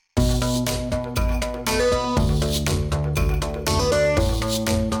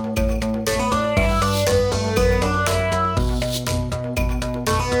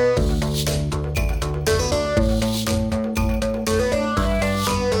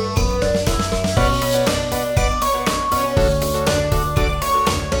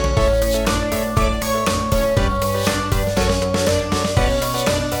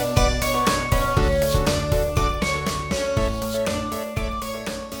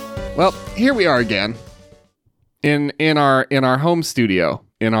Well, here we are again in our home studio,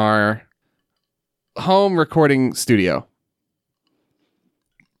 in our home recording studio.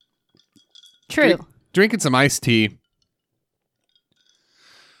 True. Drinking some iced tea.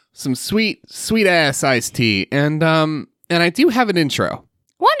 Some sweet ass iced tea. And I do have an intro.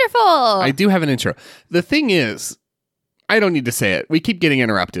 Wonderful. I do have an intro. The thing is, I don't need to say it. We keep getting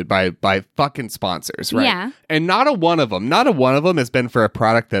interrupted by fucking sponsors, right? Yeah. And not a one of them has been for a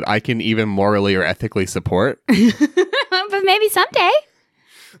product that I can even morally or ethically support. But maybe someday.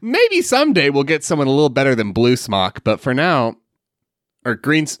 Maybe someday we'll get someone a little better than Blue Smock, but for now, or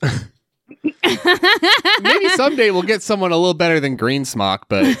Green. Maybe someday we'll get someone a little better than Green Smock,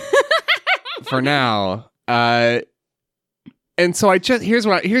 but for now, and so I'm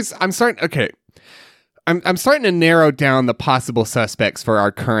starting. Okay. I'm starting to narrow down the possible suspects for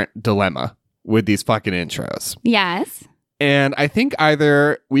our current dilemma with these fucking intros. Yes. And I think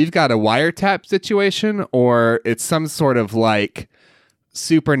either we've got a wiretap situation or it's some sort of like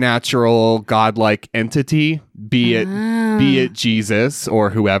supernatural godlike entity, be it Jesus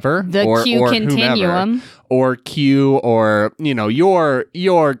or whoever. The Q continuum. Whomever, or Q or,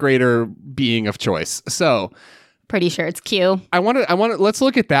 your greater being of choice. So pretty sure it's Q. Let's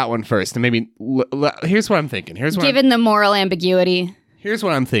look at that one first. And maybe, here's what I'm thinking. Given the moral ambiguity. Here's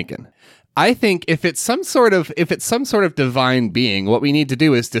what I'm thinking. I think if it's some sort of divine being, what we need to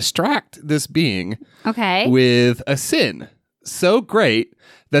do is distract this being with a sin so great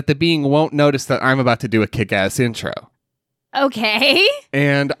that the being won't notice that I'm about to do a kick-ass intro. Okay.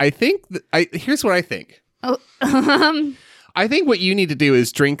 And I think, here's what I think. I think what you need to do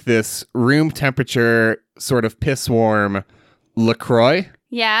is drink this room temperature sort of piss warm LaCroix.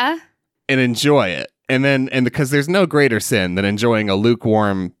 Yeah. And enjoy it. And because there's no greater sin than enjoying a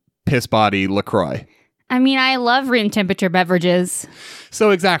lukewarm piss body LaCroix. I mean, I love room temperature beverages.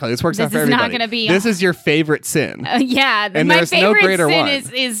 So exactly, this works out for everybody. This is not going to be... This is your favorite sin. Yeah, and my there's favorite no greater sin one.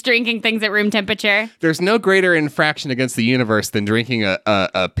 is drinking things at room temperature. There's no greater infraction against the universe than drinking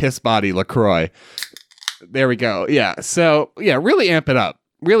a piss body LaCroix. There we go. Yeah. So, yeah, really amp it up.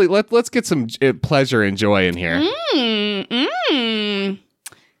 Really, let's get some pleasure and joy in here.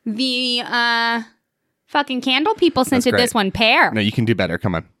 The fucking candle people scented this one pear. No, you can do better.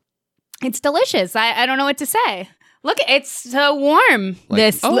 Come on. It's delicious. I don't know what to say. Look, it's so warm.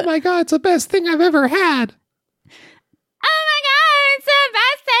 Oh my God, it's the best thing I've ever had. Oh my God, it's the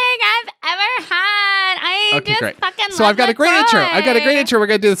best thing I've ever had. I just great. fucking So love I've got a great LaCroix. intro. We're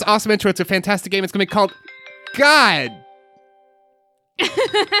going to do this awesome intro. It's a fantastic game. It's going to be called God.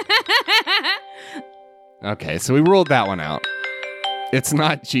 Okay, so we ruled that one out. It's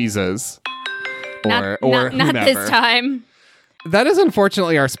not Jesus or whomever. Not this time. That is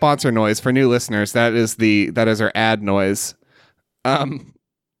unfortunately our sponsor noise for new listeners. That is our ad noise.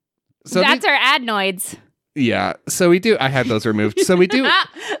 So that's our adenoids. Yeah. So we do. I had those removed. So we do.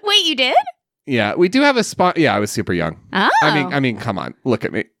 Wait, you did? Yeah, we do have a spot. Yeah, I was super young. Oh. I mean, come on, look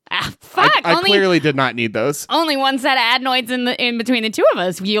at me. Fuck. I clearly did not need those. Only one set of adenoids in between the two of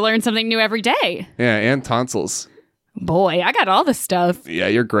us. You learn something new every day. Yeah, and tonsils. Boy, I got all the stuff. Yeah,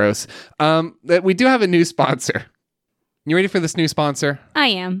 you're gross. We do have a new sponsor. You ready for this new sponsor? I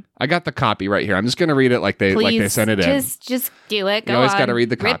am. I got the copy right here. I'm just going to read it like they sent it in. Just do it. Go on. You always got to read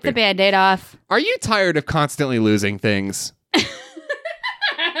the copy. Rip the Band-Aid off. Are you tired of constantly losing things?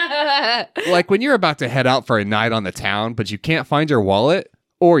 Like when you're about to head out for a night on the town, but you can't find your wallet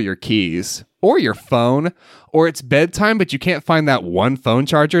or your keys or your phone, or it's bedtime, but you can't find that one phone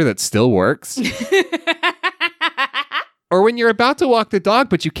charger that still works. Or when you're about to walk the dog,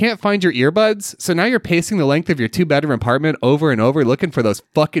 but you can't find your earbuds, so now you're pacing the length of your 2-bedroom apartment over and over looking for those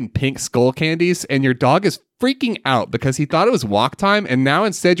fucking pink skull candies, and your dog is freaking out because he thought it was walk time, and now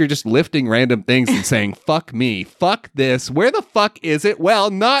instead you're just lifting random things and saying, fuck me, fuck this, where the fuck is it?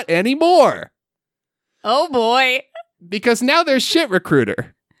 Well, not anymore. Oh boy. Because now there's Shit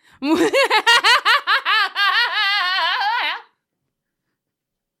Recruiter.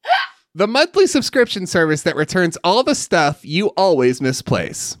 The monthly subscription service that returns all the stuff you always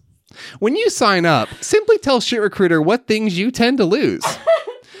misplace. When you sign up, simply tell Shit Recruiter what things you tend to lose.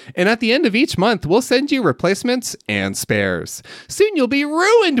 And at the end of each month, we'll send you replacements and spares. Soon you'll be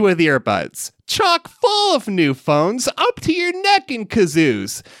ruined with earbuds, chock full of new phones up to your neck in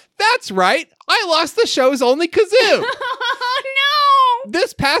kazoos. That's right, I lost the show's only kazoo. Oh, no!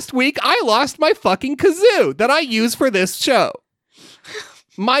 This past week, I lost my fucking kazoo that I use for this show.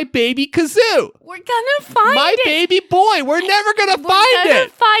 My baby kazoo. We're gonna find My it. baby boy. We're never gonna find We're gonna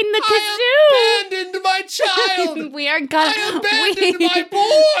it. find the kazoo. I abandoned my child. We are gonna. I abandoned my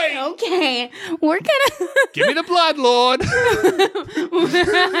boy. Okay, we're gonna. Give me the blood, Lord.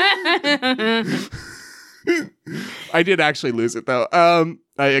 I did actually lose it though.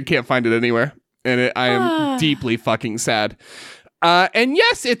 I can't find it anywhere, and I am deeply fucking sad. And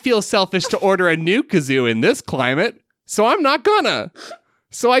yes, it feels selfish to order a new kazoo in this climate, so I'm not gonna.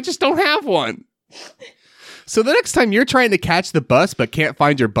 So I just don't have one. So the next time you're trying to catch the bus but can't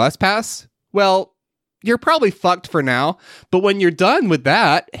find your bus pass, well, you're probably fucked for now. But when you're done with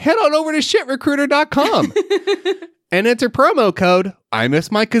that, head on over to shitrecruiter.com and enter promo code I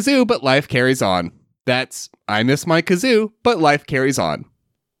miss my kazoo, but life carries on. That's I miss my kazoo, but life carries on.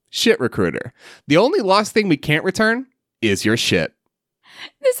 Shit Recruiter. The only lost thing we can't return is your shit.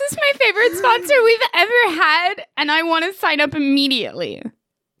 This is my favorite sponsor we've ever had, and I want to sign up immediately.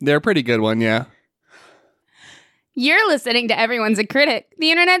 They're a pretty good one, yeah. You're listening to Everyone's a Critic,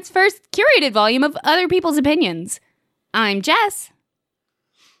 the internet's first curated volume of other people's opinions. I'm Jess.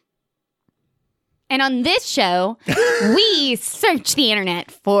 And on this show, we search the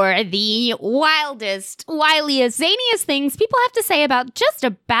internet for the wildest, wiliest, zaniest things people have to say about just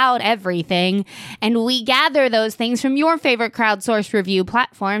about everything. And we gather those things from your favorite crowdsourced review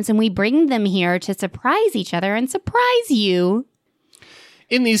platforms, and we bring them here to surprise each other and surprise you.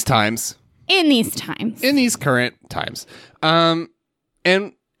 In these times. In these times. In these current times. And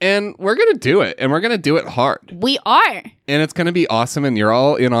we're going to do it, and we're going to do it hard. We are. And it's going to be awesome, and you're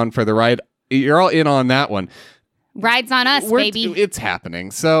all in on for the ride. You're all in on that one. Rides on us, baby. It's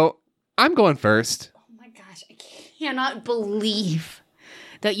happening. So I'm going first. Oh my gosh, I cannot believe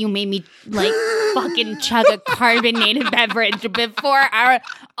that you made me like fucking chug a carbonated beverage before our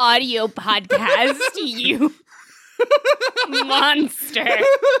audio podcast, you monster.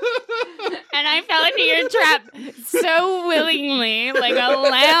 And I fell into your trap so willingly, like a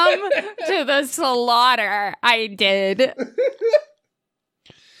lamb to the slaughter. I did.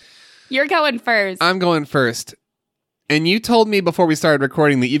 You're going first. I'm going first. And you told me before we started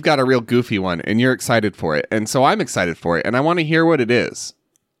recording that you've got a real goofy one and you're excited for it. And so I'm excited for it and I want to hear what it is.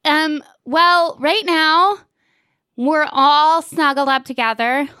 Well, right now we're all snuggled up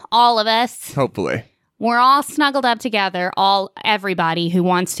together, all of us. Hopefully. We're all snuggled up together. Everybody who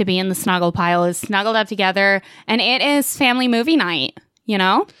wants to be in the snuggle pile is snuggled up together, and it is family movie night, you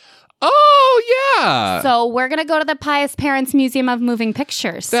know? Oh, yeah. So we're going to go to the Pious Parents Museum of Moving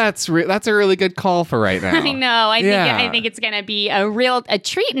Pictures. That's a really good call for right now. I know. I think it's going to be a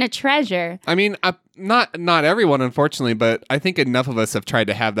treat and a treasure. I mean, not everyone, unfortunately, but I think enough of us have tried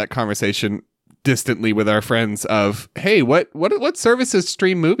to have that conversation distantly with our friends of, hey, what services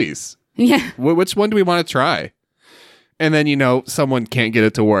stream movies? Yeah. Which one do we want to try? And then, someone can't get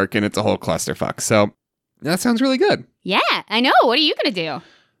it to work and it's a whole clusterfuck. So that sounds really good. Yeah, I know. What are you going to do?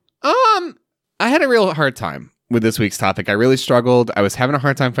 I had a real hard time with this week's topic. I really struggled. I was having a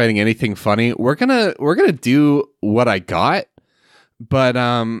hard time finding anything funny. We're gonna do what I got, but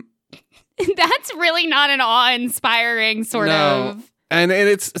that's really not an awe-inspiring sort of. And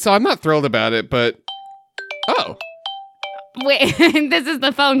it's so I'm not thrilled about it, but wait, this is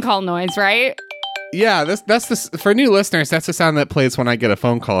the phone call noise, right? Yeah, that's for new listeners. That's the sound that plays when I get a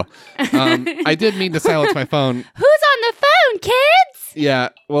phone call. I did mean to silence my phone. Who's on the phone, kids? Yeah,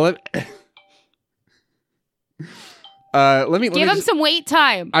 well, let me give them some wait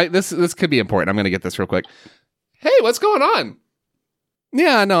time. This could be important. I'm going to get this real quick. Hey, what's going on?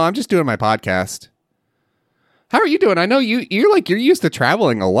 Yeah, no, I'm just doing my podcast. How are you doing? I know you're used to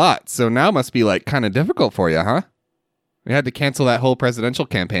traveling a lot, so now it must be like kind of difficult for you, huh? We had to cancel that whole presidential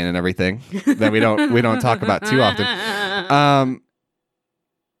campaign and everything that we don't talk about too often.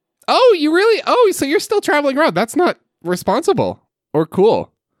 So you're still traveling around. That's not responsible or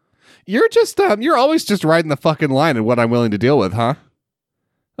cool. You're just you're always just riding the fucking line in what I'm willing to deal with, huh?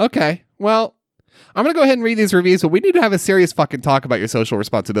 Okay. Well, I'm going to go ahead and read these reviews, but we need to have a serious fucking talk about your social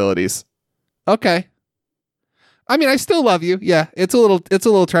responsibilities. Okay. I mean, I still love you. Yeah. It's a little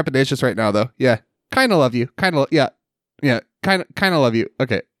trepidatious right now though. Yeah. Kind of love you. Yeah. Yeah, kind of love you.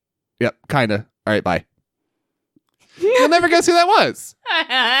 Okay. Yep, kind of. All right, bye. You'll never guess who that was.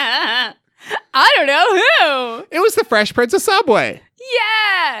 I don't know who. It was the Fresh Prince of Subway.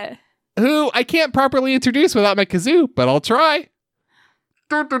 Yeah. Who I can't properly introduce without my kazoo, but I'll try.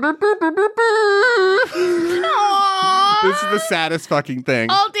 Aww. This is the saddest fucking thing.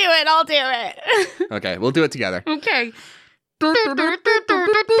 I'll do it. Okay, we'll do it together. Okay.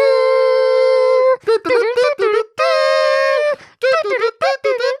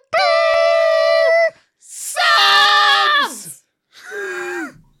 Subs!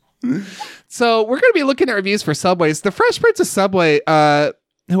 So we're going to be looking at reviews for Subways. The Fresh Prince of Subway,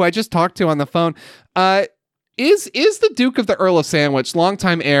 who I just talked to on the phone, is the Duke of the Earl of Sandwich,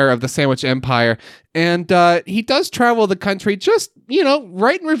 longtime heir of the Sandwich Empire. And he does travel the country just,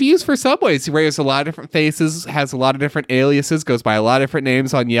 writing reviews for Subways. He wears a lot of different faces, has a lot of different aliases, goes by a lot of different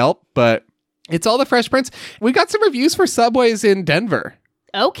names on Yelp, but it's all the Fresh Prince. We got some reviews for Subways in Denver.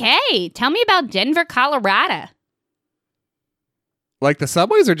 Okay. Tell me about Denver, Colorado. Like the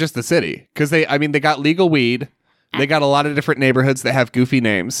Subways or just the city? Because they got legal weed. They got a lot of different neighborhoods that have goofy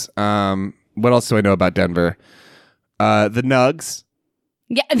names. What else do I know about Denver? The Nugs.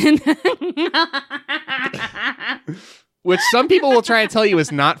 Yeah. Which some people will try and tell you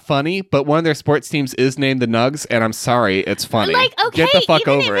is not funny, but one of their sports teams is named the Nugs, and I'm sorry, it's funny. Like, okay, get the fuck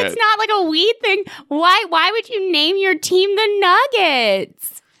even over if it's not like a weed thing, why would you name your team the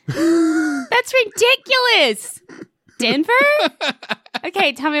Nuggets? That's ridiculous. Denver?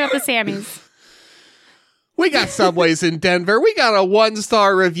 Okay, tell me about the Sammys. We got Subways in Denver. We got a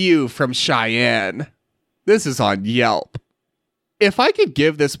 1-star review from Cheyenne. This is on Yelp. If I could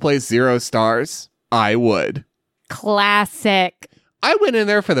give this place 0 stars, I would. Classic. I went in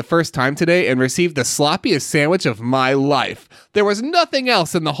there for the first time today and received the sloppiest sandwich of my life. There was nothing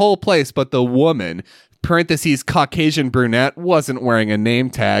else in the whole place, but the woman, parentheses Caucasian brunette, wasn't wearing a name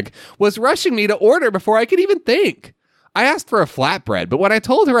tag, was rushing me to order before I could even think. I asked for a flatbread, but when I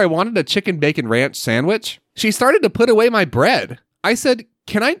told her I wanted a chicken bacon ranch sandwich, she started to put away my bread. I said,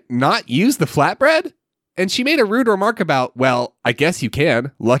 "Can I not use the flatbread?" And she made a rude remark about, "Well, I guess you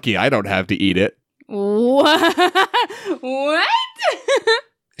can. Lucky I don't have to eat it." What? What?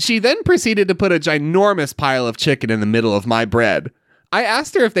 She then proceeded to put a ginormous pile of chicken in the middle of my bread. I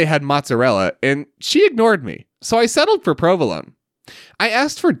asked her if they had mozzarella, and she ignored me, so I settled for provolone. I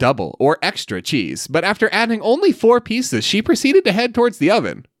asked for double or extra cheese, but after adding only 4 pieces, she proceeded to head towards the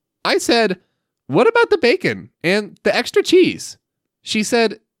oven. I said, "What about the bacon and the extra cheese?" She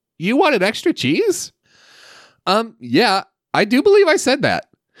said, "You wanted extra cheese?" Yeah, I do believe I said that.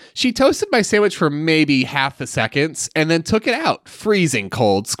 She toasted my sandwich for maybe half a second and then took it out, freezing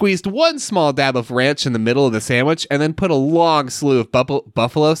cold, squeezed 1 small dab of ranch in the middle of the sandwich, and then put a long slew of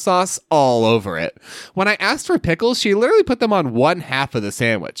buffalo sauce all over it. When I asked for pickles, she literally put them on 1/2 of the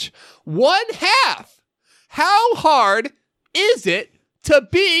sandwich. 1/2! How hard is it to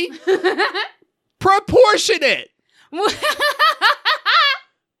be proportionate?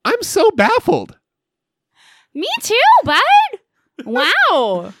 I'm so baffled. Me too, bud.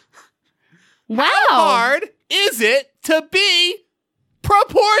 Wow. Wow. How hard is it to be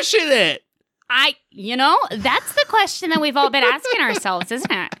proportionate? That's the question that we've all been asking ourselves,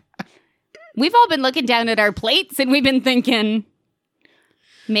 isn't it? We've all been looking down at our plates and we've been thinking,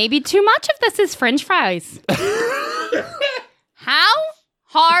 maybe too much of this is French fries. How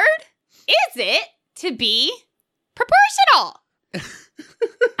hard is it to be proportional?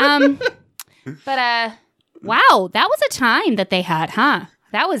 Wow, that was a time that they had, huh?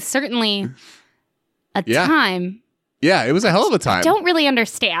 That was certainly a time. Yeah, it was a hell of a time. Don't really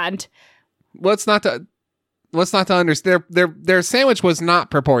understand. What's not to understand? Their sandwich was not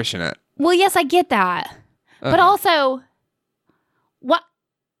proportionate. Well, yes, I get that. But also, what?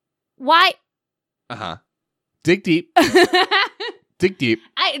 Why? Dig deep. Dig deep.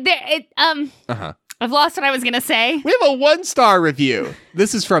 I've lost what I was going to say. We have a 1-star review.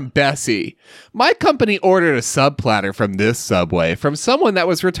 This is from Bessie. My company ordered a sub platter from this Subway from someone that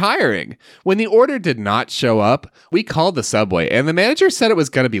was retiring. When the order did not show up, we called the Subway and the manager said it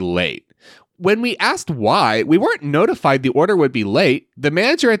was going to be late. When we asked why, we weren't notified the order would be late. The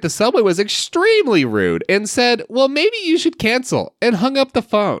manager at the Subway was extremely rude and said, "Well, maybe you should cancel," and hung up the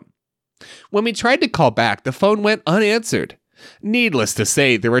phone. When we tried to call back, the phone went unanswered. Needless to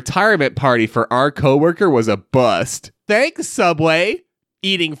say, the retirement party for our coworker was a bust. Thanks, Subway.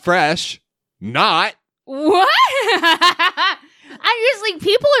 Eating fresh. Not. What? I'm just like,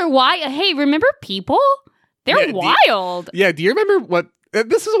 people are wild. Hey, remember people? They're wild. Do you remember what...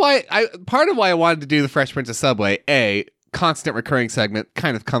 This is why part of why I wanted to do the Fresh Prince of Subway. A, constant recurring segment,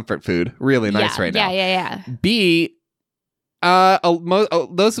 kind of comfort food. Really nice right now. Yeah. B,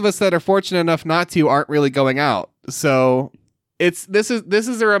 those of us that are fortunate enough not to aren't really going out. So... This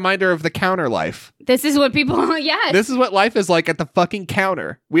is a reminder of the counter life. This is what people, yes. This is what life is like at the fucking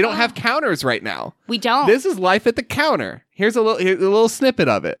counter. We don't have counters right now. We don't. This is life at the counter. Here's a little snippet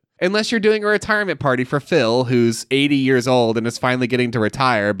of it. Unless you're doing a retirement party for Phil, who's 80 years old and is finally getting to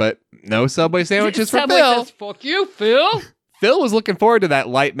retire, but no Subway sandwiches for Subway Phil. says, fuck you, Phil. Phil was looking forward to that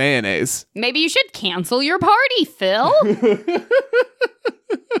light mayonnaise. Maybe you should cancel your party, Phil.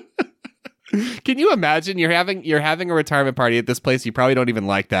 Can you imagine you're having a retirement party at this place you probably don't even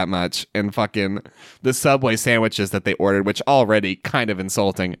like that much, and fucking the Subway sandwiches that they ordered, which already kind of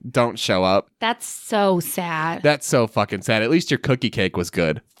insulting, don't show up. That's so sad. That's so fucking sad. At least your cookie cake was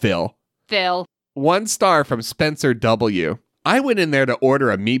good, Phil. 1 star from Spencer W. I went in there to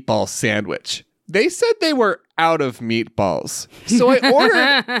order a meatball sandwich. They said they were out of meatballs.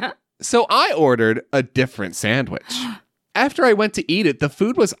 So I ordered a different sandwich. After I went to eat it, the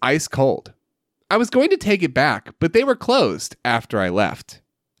food was ice cold. I was going to take it back, but they were closed after I left.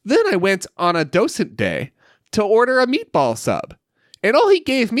 Then I went on a docent day to order a meatball sub, and all he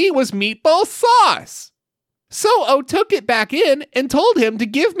gave me was meatball sauce. So I took it back in and told him to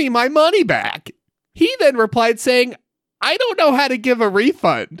give me my money back. He then replied saying, I don't know how to give a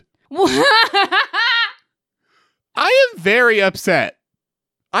refund. I am very upset.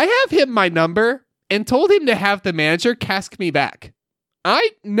 I have him my number and told him to have the manager cask me back. I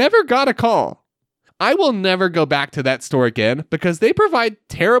never got a call. I will never go back to that store again because they provide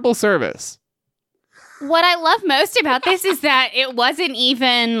terrible service. What I love most about this is that it wasn't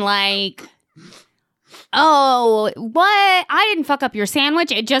even like, oh, what? I didn't fuck up your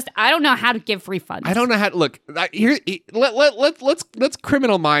sandwich. It just, I don't know how to give refunds. I don't know how to look here. Let's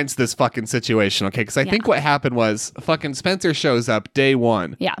criminal minds this fucking situation, okay? Because I think what happened was fucking Spencer shows up day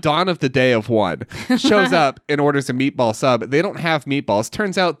 1, dawn of the day of 1, shows up and orders a meatball sub. They don't have meatballs.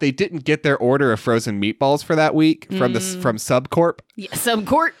 Turns out they didn't get their order of frozen meatballs for that week from from Subcorp. Yeah,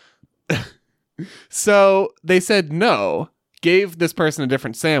 Subcorp. So they said no. Gave this person a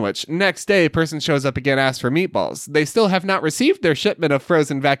different sandwich. Next day, person shows up again, asks for meatballs. They still have not received their shipment of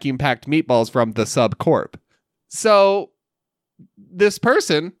frozen vacuum-packed meatballs from the Subcorp. So this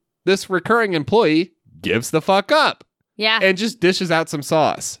person, this recurring employee, gives the fuck up. Yeah. And just dishes out some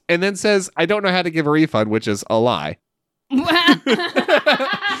sauce. And then says, I don't know how to give a refund, which is a lie. And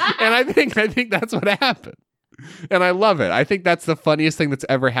I think that's what happened. And I love it. I think that's the funniest thing that's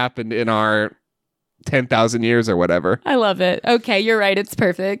ever happened in our 10,000 years or whatever. I love it. Okay, you're right. It's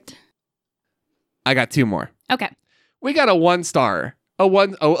perfect. I got 2 more. Okay. We got a 1 star, a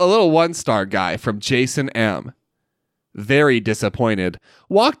little 1 star guy from Jason M. Very disappointed.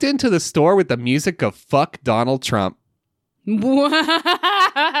 Walked into the store with the music of "Fuck Donald Trump," which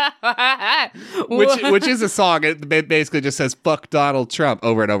is a song. It basically just says "Fuck Donald Trump"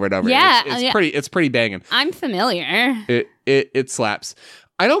 over and over and over. Yeah, it's pretty banging. I'm familiar. It slaps.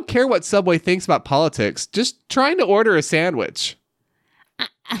 I don't care what Subway thinks about politics. Just trying to order a sandwich.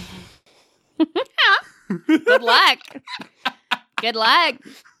 Good luck. Good luck.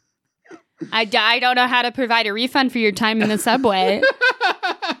 I don't know how to provide a refund for your time in the Subway.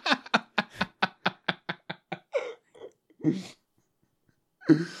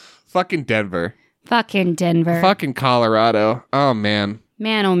 Fucking Denver. Fucking Denver. Fucking Colorado. Oh, man.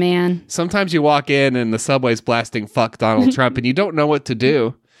 Man, oh, man. Sometimes you walk in and the Subway's blasting "Fuck Donald Trump" and you don't know what to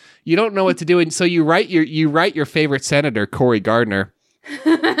do. You don't know what to do. And so you write your favorite senator, Cory Gardner.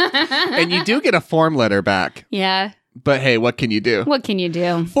 And you do get a form letter back. Yeah. But hey, what can you do? What can you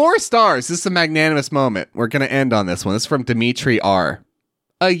do? 4 stars. This is a magnanimous moment. We're going to end on this one. This is from Dimitri R.,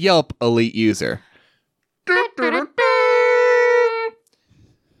 a Yelp elite user.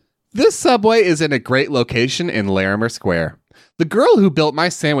 This Subway is in a great location in Larimer Square. The girl who built my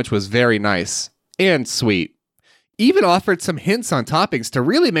sandwich was very nice and sweet. Even offered some hints on toppings to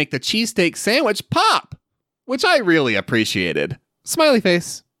really make the cheesesteak sandwich pop, which I really appreciated. Smiley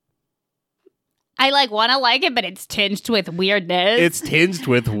face. I want to like it, but it's tinged with weirdness. It's tinged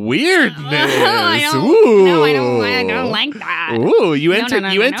with weirdness. I don't like that. Ooh, you enter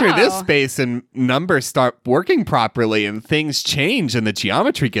No. this space and numbers start working properly and things change and the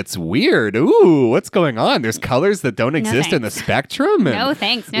geometry gets weird. Ooh, what's going on? There's colors that don't exist in the spectrum. And, no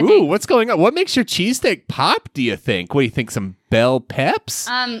thanks. Ooh, what's going on? What makes your cheesesteak pop, do you think? What do you think? Some bell peps?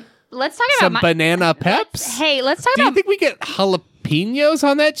 Let's talk some about banana peps? Let's talk Do you think we get jalapenos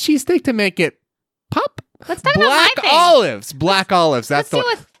on that cheesesteak to make it pop? Let's talk about my thing. Black olives. That's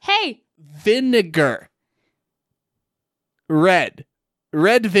vinegar. Red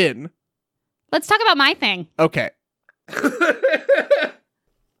vin. Let's talk about my thing. Okay.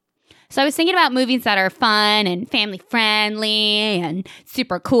 So I was thinking about movies that are fun and family friendly and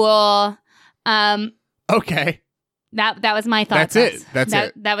super cool. Okay. That was my thought. That's it. That's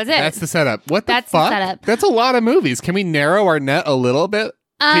it. That was it. That's the setup. What the That's fuck? the setup. That's a lot of movies. Can we narrow our net a little bit?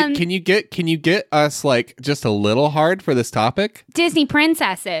 Can you get us like just a little hard for this topic? Disney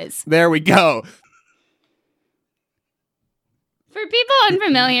princesses. There we go. For people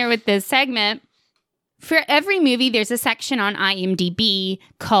unfamiliar with this segment, for every movie, there's a section on IMDb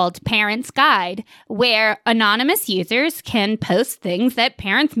called Parents Guide, where anonymous users can post things that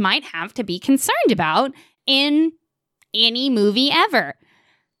parents might have to be concerned about in any movie ever.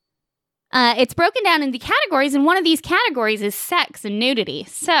 It's broken down into categories, and one of these categories is sex and nudity.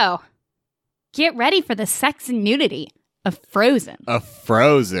 So, get ready for the sex and nudity of Frozen.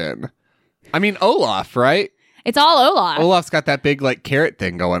 Frozen. I mean, Olaf, right? It's all Olaf. Olaf's got that big, like, carrot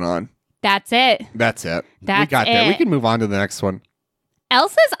thing going on. That's it. That's it. That's we got that. it. We can move on to the next one.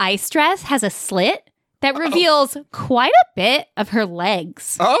 Elsa's ice dress has a slit that reveals quite a bit of her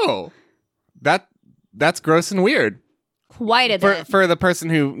legs. Oh, that's gross and weird. Quite a bit. For the person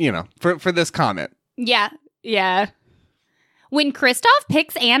who, for this comment. Yeah. When Kristoff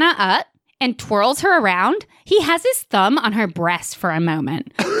picks Anna up and twirls her around, he has his thumb on her breast for a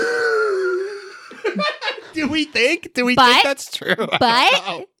moment. Do we think But- that's true?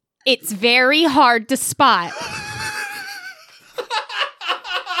 But it's very hard to spot.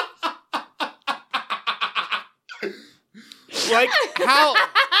 Like, how?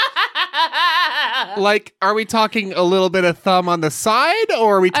 Like, are we talking a little bit of thumb on the side,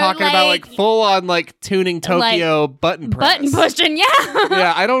 or are we talking about like full on like tuning Tokyo button press? Button pushing, yeah.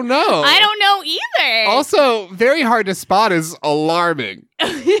 Yeah, I don't know. I don't know either. Also, very hard to spot is alarming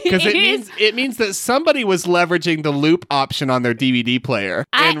because it means that somebody was leveraging the loop option on their DVD player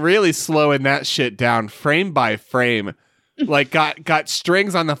and really slowing that shit down frame by frame. Like, got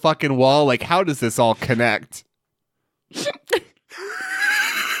strings on the fucking wall. Like, how does this all connect?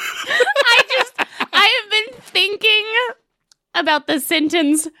 I have been thinking about the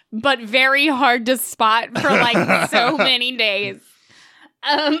sentence, but very hard to spot for like so many days.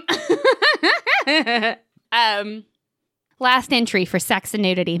 Last entry for sex and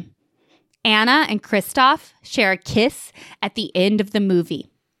nudity. Anna and Kristoff share a kiss at the end of the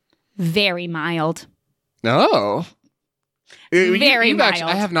movie. Very mild. Oh. Very You've mild.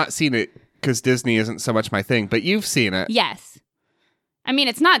 Actually, I have not seen it because Disney isn't so much my thing, but you've seen it. Yes. I mean,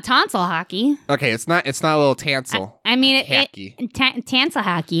 it's not tonsil hockey. Okay, it's not a little tansel. I mean, Hacky. Tansel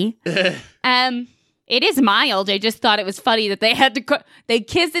hockey. It is mild. I just thought it was funny that they had to they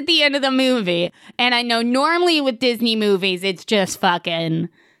kissed at the end of the movie. And I know normally with Disney movies, it's just fucking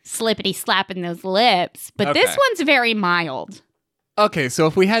slippity slapping those lips. But this one's very mild. Okay, so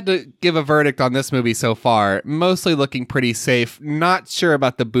if we had to give a verdict on this movie so far, mostly looking pretty safe. Not sure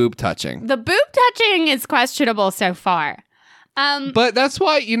about the boob touching. The boob touching is questionable so far. But that's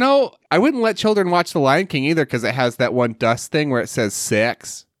why, I wouldn't let children watch The Lion King either because it has that one dust thing where it says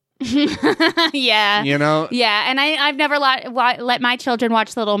sex. Yeah. Yeah, and I've never let my children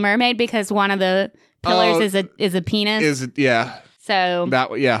watch The Little Mermaid because one of the pillars is a penis. Yeah. So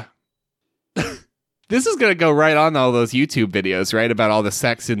Yeah. This is going to go right on all those YouTube videos, right? About all the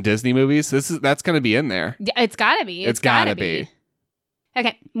sex in Disney movies. That's going to be in there. It's gotta be. It's gotta be.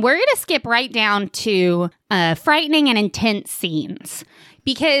 Okay, we're going to skip right down to frightening and intense scenes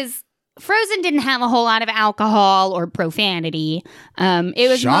because Frozen didn't have a whole lot of alcohol or profanity. It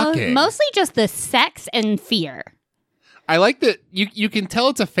was mostly just the sex and fear. I like that you can tell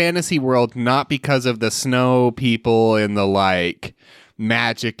it's a fantasy world not because of the snow people and the like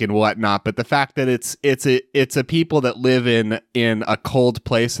magic and whatnot, but the fact that it's a people that live in a cold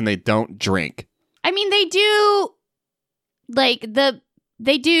place and they don't drink. I mean, they do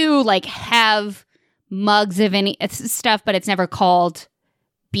have mugs of any stuff, but it's never called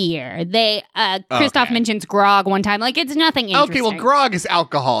beer. Kristoff mentions grog one time. Like, it's nothing interesting. Okay, well, grog is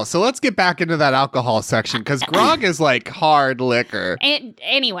alcohol. So let's get back into that alcohol section because grog is like hard liquor.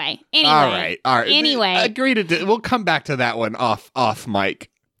 Anyway. All right. Anyway. Agree to we'll come back to that one off mic.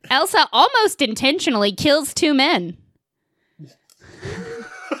 Elsa almost intentionally kills two men.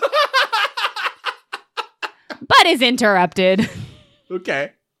 But is interrupted.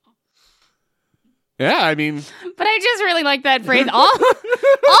 Okay. Yeah, I mean... But I just really like that phrase.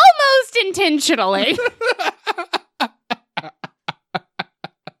 Almost intentionally.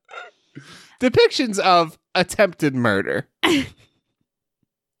 Depictions of attempted murder. The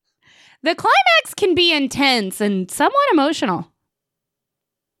climax can be intense and somewhat emotional.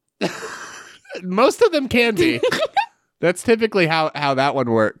 Most of them can be. That's typically how that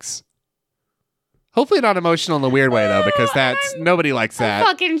one works. Hopefully not emotional in the weird way, though, because nobody likes that. I'm a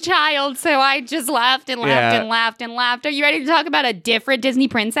fucking child, so I just laughed and laughed and laughed and laughed. Are you ready to talk about a different Disney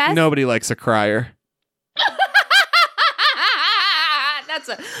princess? Nobody likes a crier.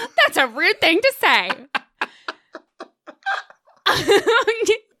 That's a rude thing to say.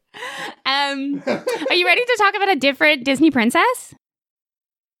 Are you ready to talk about a different Disney princess?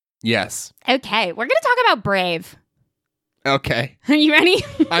 Yes. Okay, we're going to talk about Brave. Okay. Are you ready?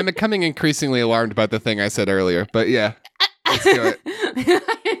 I'm becoming increasingly alarmed about the thing I said earlier, but yeah. Let's do it.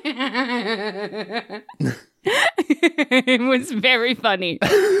 It was very funny.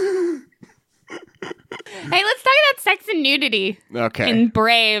 Hey, let's talk about sex and nudity Okay. in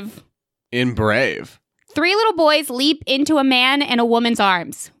Brave. In Brave. 3 little boys leap into a man and a woman's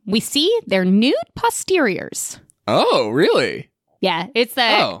arms. We see their nude posteriors. Oh, really? Yeah, it's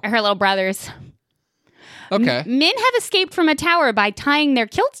her little brothers. Okay. Men have escaped from a tower by tying their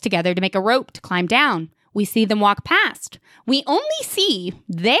kilts together to make a rope to climb down. We see them walk past. We only see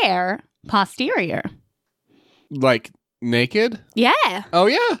their posterior. Like naked? Yeah. Oh,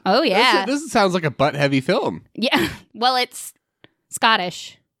 yeah. Oh, yeah. This sounds like a butt-heavy film. Yeah. Well, it's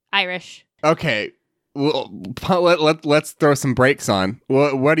Scottish, Irish. Okay. Well, let's throw some brakes on.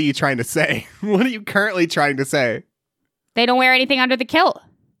 What are you trying to say? What are you currently trying to say? They don't wear anything under the kilt.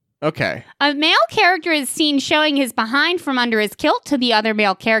 Okay. A male character is seen showing his behind from under his kilt to the other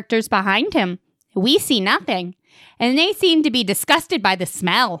male characters behind him. We see nothing, and they seem to be disgusted by the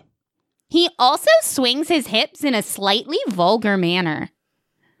smell. He also swings his hips in a slightly vulgar manner.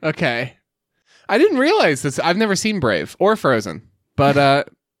 Okay. I didn't realize this. I've never seen Brave or Frozen, but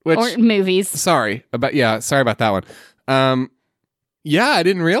Or movies. Sorry about that one. Yeah, I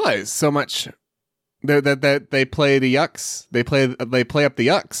didn't realize so much that they play the yucks. They play up the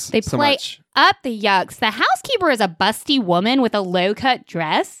yucks. They so play much. up the yucks. The housekeeper is a busty woman with a low-cut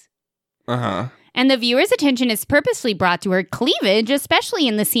dress. Uh-huh. And the viewer's attention is purposely brought to her cleavage, especially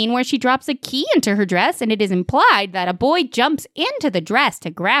in the scene where she drops a key into her dress, and it is implied that a boy jumps into the dress to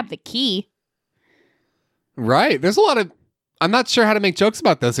grab the key. Right. There's a lot of... I'm not sure how to make jokes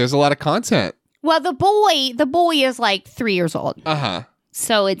about this. There's a lot of content. Well, the boy is like 3 years old. Uh-huh.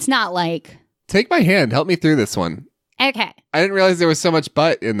 So it's not like... Take my hand. Help me through this one. Okay. I didn't realize there was so much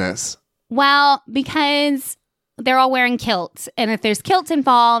butt in this. Well, because they're all wearing kilts. And if there's kilts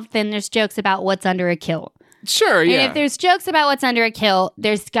involved, then there's jokes about what's under a kilt. Sure, yeah. And if there's jokes about what's under a kilt,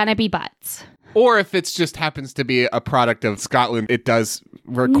 there's gonna be butts. Or if it just happens to be a product of Scotland, it does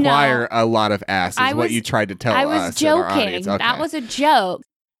require a lot of ass, is what you tried to tell us. I was joking. Okay. That was a joke.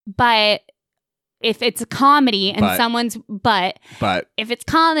 But if it's a comedy and if it's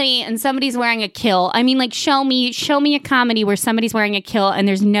comedy and somebody's wearing a kilt, I mean, like, show me a comedy where somebody's wearing a kilt and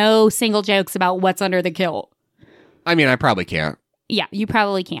there's no single jokes about what's under the kilt. I mean, I probably can't. Yeah, you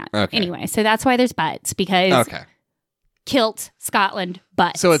probably can't. Okay. Anyway, so that's why there's butts, because kilt, Scotland,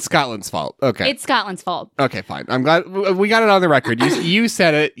 butts. So it's Scotland's fault. Okay. It's Scotland's fault. Okay, fine. I'm glad we got it on the record. You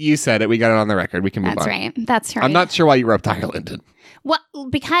said it. You said it. We got it on the record. We can move on. That's right. I'm not sure why you roped Ireland in. Well,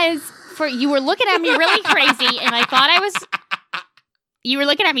 because you were looking at me really crazy, and I thought you were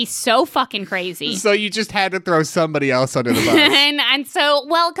looking at me so fucking crazy. So you just had to throw somebody else under the bus. and so,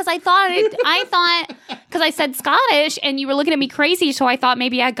 well, because because I said Scottish, and you were looking at me crazy, so I thought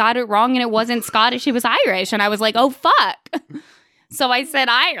maybe I got it wrong, and it wasn't Scottish, it was Irish, and I was like, oh, fuck. So I said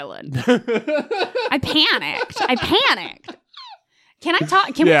Ireland. I panicked. Can I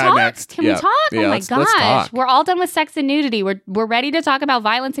talk? Can we talk? Next. Can we talk? Yeah, oh my let's talk. gosh. We're all done with sex and nudity. We're ready to talk about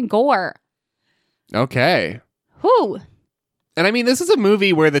violence and gore. Okay. Whew. And I mean, this is a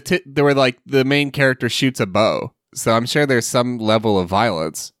movie where the main character shoots a bow. So I'm sure there's some level of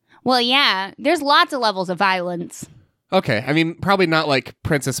violence. Well, yeah. There's lots of levels of violence. Okay. I mean, probably not like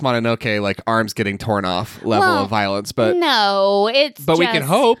Princess Mononoke, like arms getting torn off level of violence, but no, but we can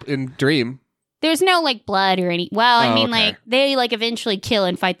hope and dream. There's no like blood or any. Well, I mean, okay. like they like eventually kill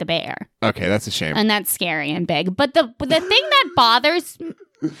and fight the bear. Okay, that's a shame. And that's scary and big. But the thing that bothers,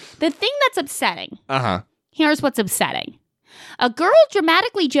 the thing that's upsetting. Here's what's upsetting. A girl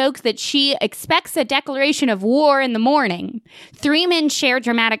dramatically jokes that she expects a declaration of war in the morning. 3 men share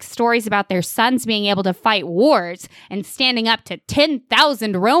dramatic stories about their sons being able to fight wars and standing up to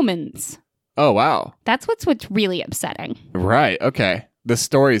 10,000 Romans. Oh, wow. That's what's really upsetting. Right. Okay. The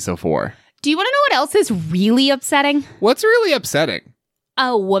stories of war. Do you want to know what else is really upsetting? What's really upsetting?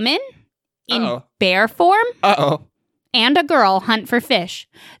 A woman in bear form and a girl hunt for fish.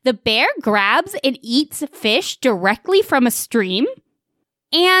 The bear grabs and eats fish directly from a stream,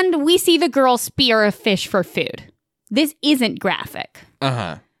 and we see the girl spear a fish for food. This isn't graphic.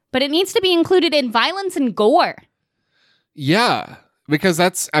 But it needs to be included in violence and gore. Yeah, because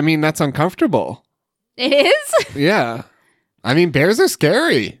that's uncomfortable. It is? Yeah. I mean, bears are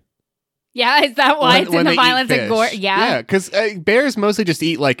scary. Yeah, is that why it's in when the they eat violence and fish. gore? Yeah. because bears mostly just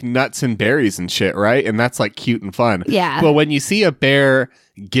eat like nuts and berries and shit, right? And that's like cute and fun. Yeah. But when you see a bear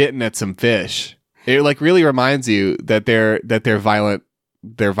getting at some fish, it like really reminds you that they're violent.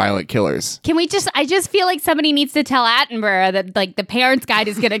 They're violent killers. Can we just, I just feel like somebody needs to tell Attenborough that like the parents' guide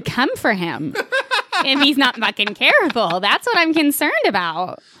is going to come for him if he's not fucking careful. That's what I'm concerned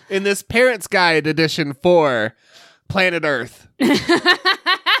about. In this Parents Guide edition for Planet Earth.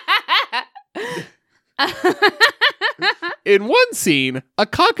 In one scene, a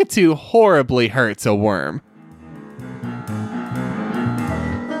cockatoo horribly hurts a worm.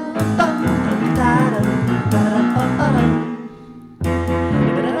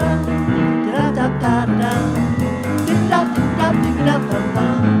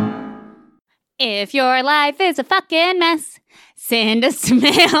 If your life is a fucking mess, send us a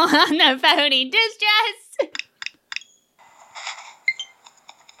mail on the phony distress.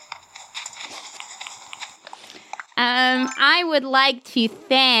 I would like to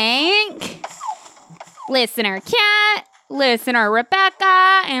thank listener Kat, listener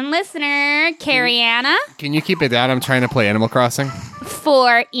Rebecca, and listener Carrie Anna Can you keep it down? I'm trying to play Animal Crossing.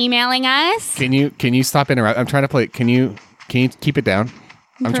 for emailing us. Can you stop interrupting? I'm trying to play. Can you keep it down?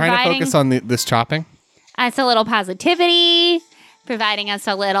 I'm trying to Providing- focus on this chopping. Us a little positivity, providing us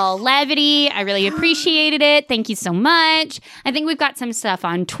a little levity. I really appreciated it. Thank you so much. I think we've got some stuff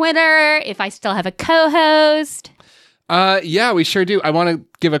on Twitter, if I still have a co-host. Yeah, we sure do. I want to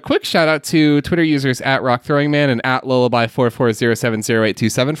give a quick shout out to Twitter users at RockThrowingMan and at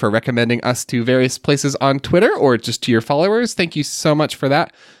Lullaby44070827 for recommending us to various places on Twitter or just to your followers. Thank you so much for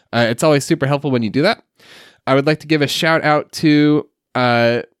that. It's always super helpful when you do that. I would like to give a shout out to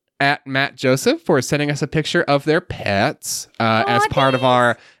at Matt Joseph for sending us a picture of their pets as part of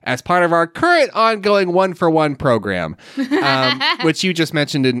our current ongoing 1-for-1 program, which you just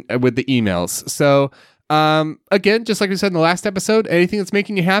mentioned with the emails. So. Again, just like we said in the last episode, anything that's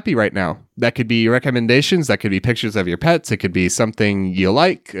making you happy right now. That could be recommendations, that could be pictures of your pets, it could be something you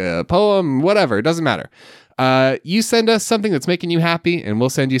like, a poem, whatever, it doesn't matter. You send us something that's making you happy, and we'll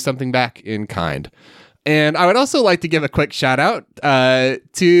send you something back in kind. And I would also like to give a quick shout out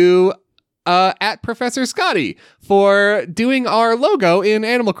to at Professor Scotty for doing our logo in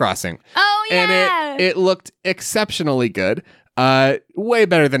Animal Crossing. Oh, yeah. And it looked exceptionally good. Way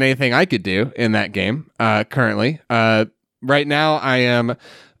better than anything I could do in that game, currently. Right now, I am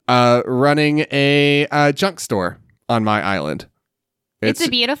running a junk store on my island. It's a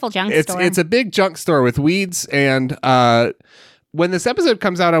beautiful junk store. It's a big junk store with weeds, and when this episode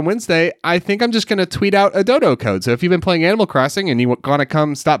comes out on Wednesday, I think I'm just going to tweet out a dodo code. So if you've been playing Animal Crossing and you want to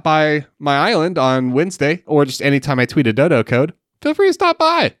come stop by my island on Wednesday, or just anytime I tweet a dodo code, feel free to stop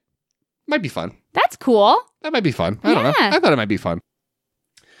by. Might be fun. That's cool. That might be fun. I don't know. Yeah. I thought it might be fun.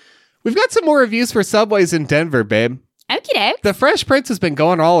 We've got some more reviews for Subways in Denver, babe. Okie doke. The Fresh Prince has been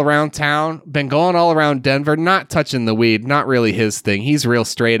going all around town, been going all around Denver, not touching the weed, not really his thing. He's real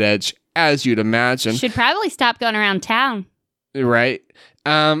straight edge, as you'd imagine. Should probably stop going around town. Right?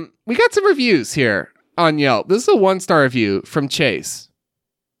 We got some reviews here on Yelp. This is a 1-star review from Chase.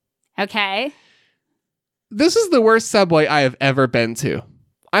 Okay. This is the worst Subway I have ever been to.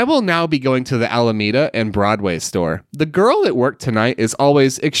 I will now be going to the Alameda and Broadway store. The girl at work tonight is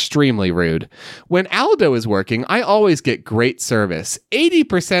always extremely rude. When Aldo is working, I always get great service.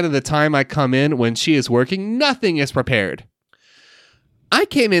 80% of the time I come in when she is working, nothing is prepared. I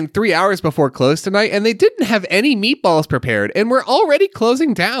came in 3 hours before close tonight and they didn't have any meatballs prepared and we're already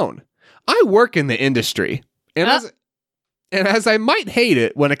closing down. I work in the industry. And as I might hate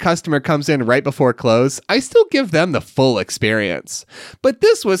it when a customer comes in right before close, I still give them the full experience. But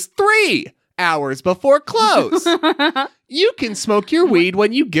this was 3 hours before close. You can smoke your weed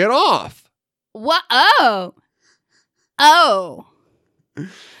when you get off. What? Oh.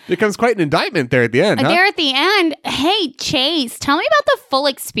 Becomes quite an indictment there at the end, huh? There at the end. Hey, Chase, tell me about the full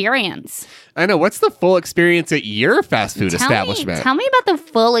experience. I know. What's the full experience at your fast food establishment? Tell me about the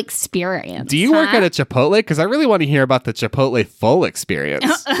full experience. Do you work at a Chipotle? Because I really want to hear about the Chipotle full experience.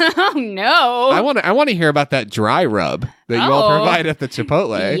 Oh, no. I want to hear about that dry rub that you all provide at the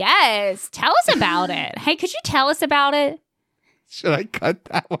Chipotle. Yes. Tell us about it. Hey, could you tell us about it? Should I cut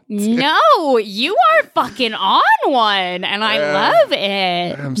that one too? No, you are fucking on one, and I love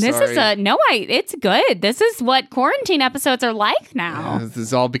it. I'm this sorry. It's good. This is what quarantine episodes are like now. This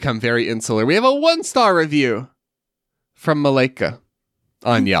has all become very insular. We have a 1-star review from Malika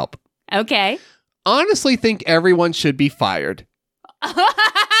on Yelp. Okay. Honestly think everyone should be fired. Okay,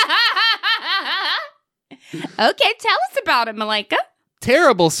 tell us about it, Malika.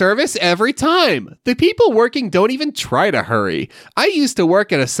 Terrible service every time. The people working don't even try to hurry. I used to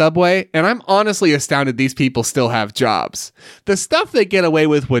work at a Subway, and I'm honestly astounded these people still have jobs. The stuff they get away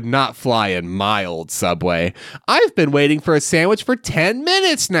with would not fly in my old Subway. I've been waiting for a sandwich for 10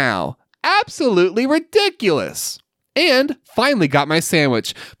 minutes now. Absolutely ridiculous. And finally got my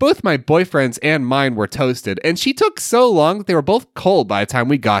sandwich. Both my boyfriend's and mine were toasted, and she took so long that they were both cold by the time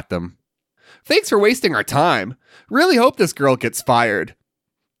we got them. Thanks for wasting our time. Really hope this girl gets fired.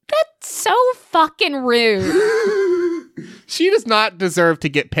 That's so fucking rude. She does not deserve to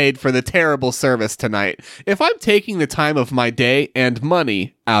get paid for the terrible service tonight if I'm taking the time of my day and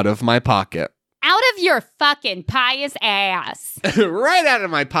money out of my pocket. Out of your fucking pious ass. Right out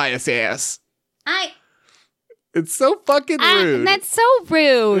of my pious ass. It's so fucking rude. That's so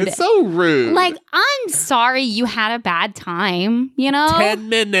rude. It's so rude. Like, I'm sorry you had a bad time, you know? 10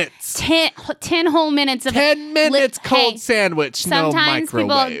 minutes. 10 whole minutes of 10 minutes cold sandwich, no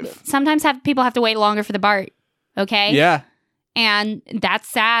microwave. Sometimes people have to wait longer for the BART, okay? Yeah. And that's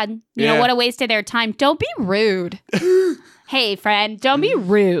sad. You know, what a waste of their time. Don't be rude. Hey, friend, don't be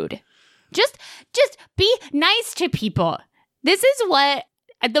rude. Just be nice to people. This is what...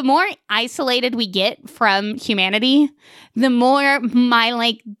 The more isolated we get from humanity, the more my,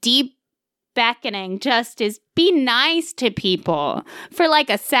 like, deep beckoning just is be nice to people for,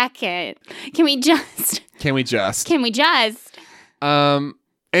 like, a second. Can we just?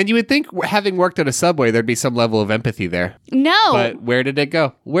 And you would think, having worked at a Subway, there'd be some level of empathy there. No. But where did it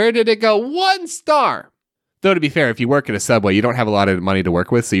go? 1 star. Though, to be fair, if you work at a Subway, you don't have a lot of money to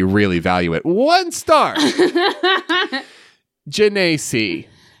work with, so you really value it. 1 star. Janae C.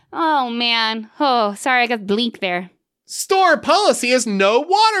 Oh, man. Oh, sorry, I got bleak there. Store policy is no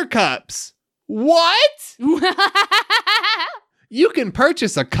water cups. What? You can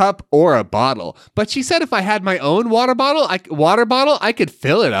purchase a cup or a bottle, but she said if I had my own water bottle, I could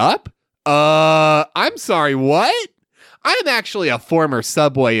fill it up? I'm sorry, what? I'm actually a former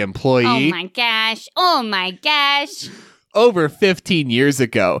Subway employee. Oh my gosh. Over 15 years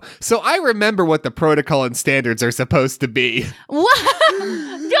ago. So I remember what the protocol and standards are supposed to be. What? No,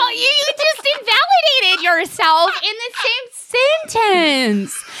 you just invalidated yourself in the same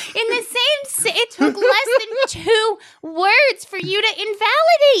sentence. It took less than 2 words for you to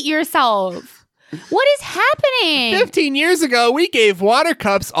invalidate yourself. What is happening? 15 years ago, we gave water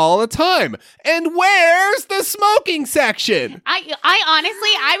cups all the time. And where's the smoking section? I honestly,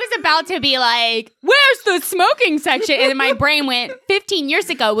 I was about to be like, where's the smoking section? And my brain went, 15 years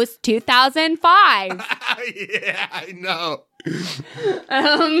ago was 2005. Yeah, I know.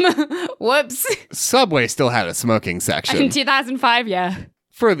 Whoops. Subway still had a smoking section. In 2005, yeah.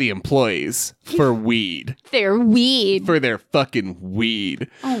 For the employees. For weed. Their weed. For their fucking weed.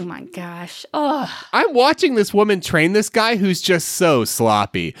 Oh my gosh. Ugh. I'm watching this woman train this guy who's just so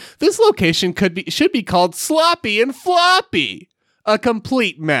sloppy. This location should be called Sloppy and Floppy. A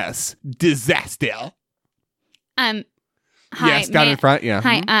complete mess. Disaster. Hi, yes, down in front, yeah.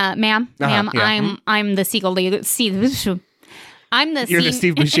 Hi, ma'am. Yeah. I'm the Steve Buscemi. You're the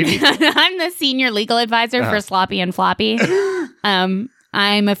Steve Buscemi? I'm the senior legal advisor for Sloppy and Floppy.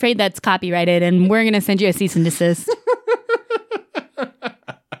 I'm afraid that's copyrighted, and we're going to send you a cease and desist.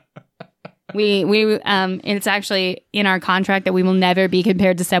 It's actually in our contract that we will never be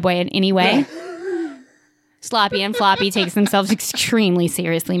compared to Subway in any way. Sloppy and Floppy takes themselves extremely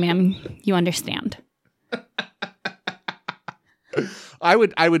seriously, ma'am. You understand. I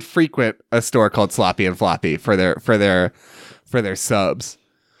would frequent a store called Sloppy and Floppy for their subs.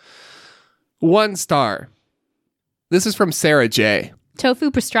 1 star. This is from Sarah J.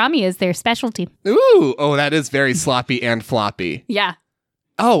 Tofu pastrami is their specialty. Ooh, oh, that is very sloppy and floppy. Yeah.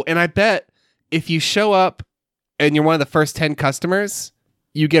 Oh, and I bet if you show up and you're one of the first 10 customers,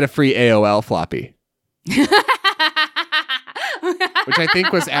 you get a free AOL floppy. Which I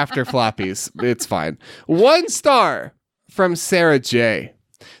think was after floppies. It's fine. 1 star from Sarah J.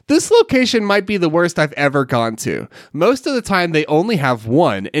 This location might be the worst I've ever gone to. Most of the time, they only have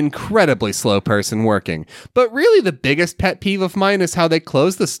one incredibly slow person working. But really, the biggest pet peeve of mine is how they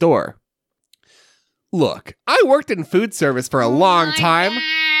close the store. Look, I worked in food service for a long time.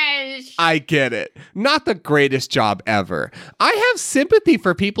 Gosh. I get it. Not the greatest job ever. I have sympathy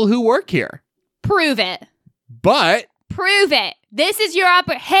for people who work here. Prove it. But... Prove it. This is your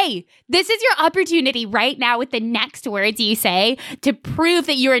opportunity right now with the next words you say to prove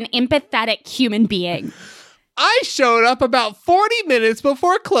that you're an empathetic human being. I showed up about 40 minutes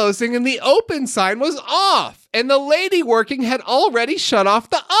before closing and the open sign was off and the lady working had already shut off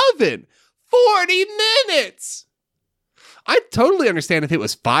the oven. 40 minutes! I'd totally understand if it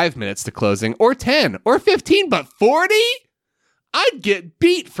was 5 minutes to closing or 10 or 15, but 40? I'd get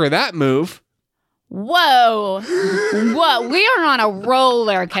beat for that move. Whoa. Whoa. We are on a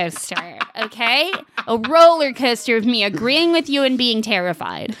roller coaster, okay? A roller coaster of me agreeing with you and being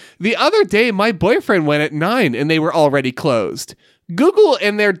terrified. The other day, my boyfriend went at 9 and they were already closed. Google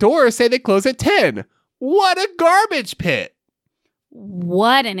and their doors say they close at 10. What a garbage pit.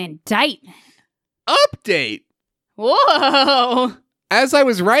 What an indictment. Update. Whoa. As I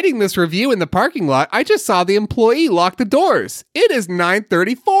was writing this review in the parking lot, I just saw the employee lock the doors. It is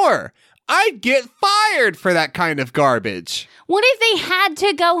 9:34. I'd get fired for that kind of garbage. What if they had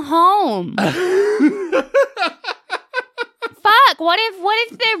to go home? Fuck, what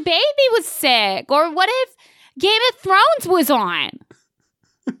if their baby was sick? Or what if Game of Thrones was on?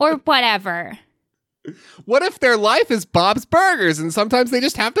 Or whatever. What if their life is Bob's Burgers and sometimes they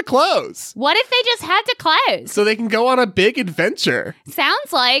just have to close? What if they just had to close? So they can go on a big adventure.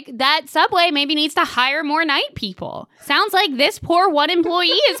 Sounds like that Subway maybe needs to hire more night people. Sounds like this poor one employee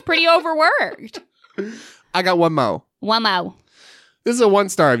is pretty overworked. I got one more. One more. This is a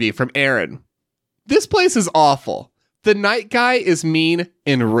 1-star review from Aaron. This place is awful. The night guy is mean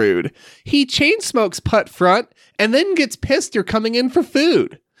and rude. He chain smokes putt front and then gets pissed you're coming in for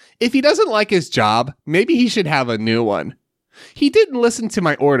food. If he doesn't like his job, maybe he should have a new one. He didn't listen to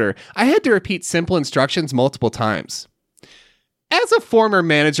my order. I had to repeat simple instructions multiple times. As a former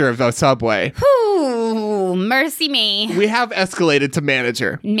manager of the Subway, Whew, mercy me. we have escalated to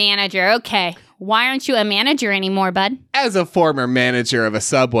manager. Manager, okay. Why aren't you a manager anymore, bud? As a former manager of a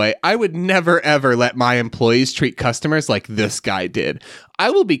Subway, I would never ever let my employees treat customers like this guy did. I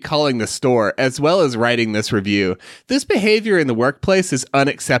will be calling the store as well as writing this review. This behavior in the workplace is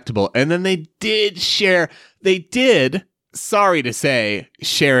unacceptable. And then they did, sorry to say,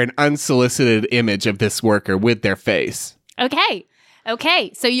 share an unsolicited image of this worker with their face. Okay,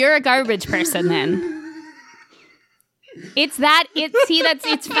 so you're a garbage person then. It's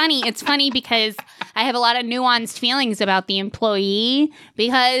funny. It's funny because I have a lot of nuanced feelings about the employee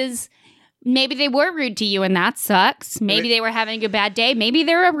because maybe they were rude to you and that sucks. Maybe they were having a bad day. Maybe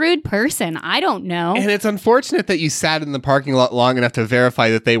they're a rude person. I don't know. And it's unfortunate that you sat in the parking lot long enough to verify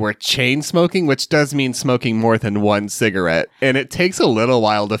that they were chain smoking, which does mean smoking more than one cigarette. And it takes a little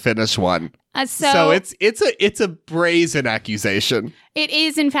while to finish one. So it's a brazen accusation. It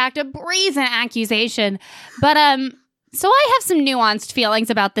is, in fact, a brazen accusation. But so I have some nuanced feelings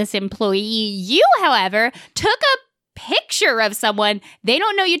about this employee. You, however, took a picture of someone. They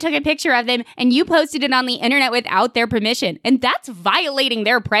don't know you took a picture of them, and you posted it on the internet without their permission. And that's violating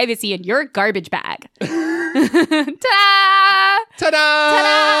their privacy, and you're a garbage bag. Ta-da! Ta-da!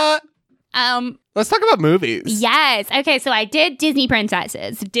 Ta-da! Let's talk about movies. Yes. Okay, so I did Disney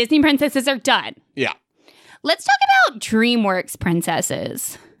princesses. Disney princesses are done. Yeah. Let's talk about DreamWorks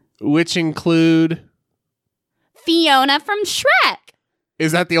princesses. Which include... Fiona from Shrek.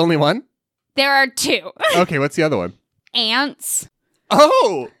 Is that the only one? There are 2. Okay, what's the other one? Ants.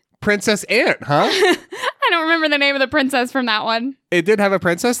 Oh, Princess Ant, huh? I don't remember the name of the princess from that one. It did have a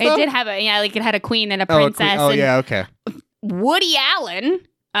princess, though? It did have it had a queen and a princess. Oh, yeah, okay. Woody Allen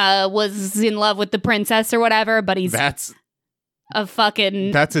was in love with the princess or whatever, but he's That's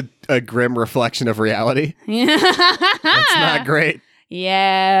a grim reflection of reality. That's That's not great.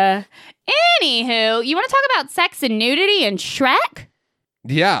 Yeah. Anywho, you want to talk about sex and nudity in Shrek?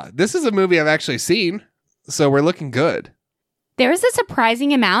 Yeah, this is a movie I've actually seen, so we're looking good. There's a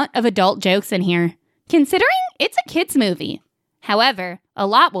surprising amount of adult jokes in here, considering it's a kids' movie. However, a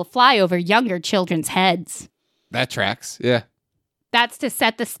lot will fly over younger children's heads. That tracks, yeah. That's to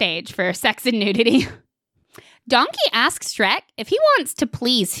set the stage for sex and nudity. Donkey asks Shrek if he wants to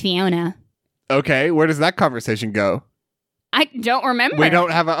please Fiona. Okay, where does that conversation go? I don't remember. We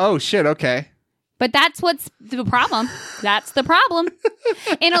don't have oh shit, okay. But that's what's the problem. That's the problem.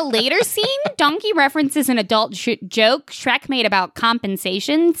 In a later scene, Donkey references an adult joke Shrek made about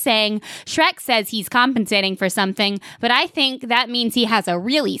compensation, saying Shrek says he's compensating for something, but I think that means he has a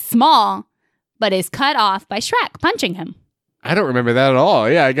really small, but is cut off by Shrek punching him. I don't remember that at all.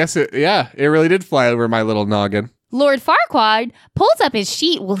 Yeah, I guess it really did fly over my little noggin. Lord Farquaad pulls up his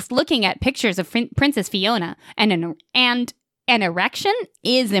sheet while looking at pictures of Princess Fiona, and an erection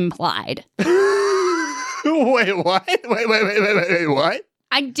is implied. Wait, what? Wait, what?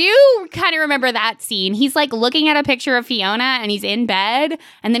 I do kind of remember that scene. He's like looking at a picture of Fiona and he's in bed,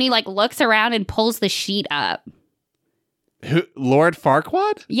 and then he like looks around and pulls the sheet up. Who, Lord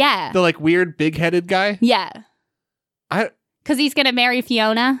Farquaad? Yeah. The like weird big-headed guy? Yeah. Because he's going to marry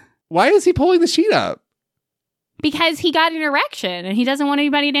Fiona. Why is he pulling the sheet up? Because he got an erection and he doesn't want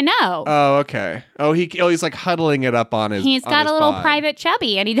anybody to know. Oh, okay. He's like huddling it up on his He's got a little private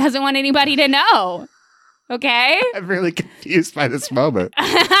chubby and he doesn't want anybody to know. Okay? I'm really confused by this moment.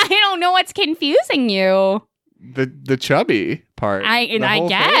 I don't know what's confusing you. The chubby part. I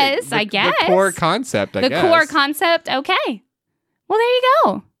guess. The core concept, I guess. The core concept, okay. Well, there you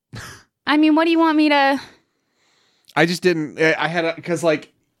go. I mean, what do you want me to... I just didn't... I had... Because,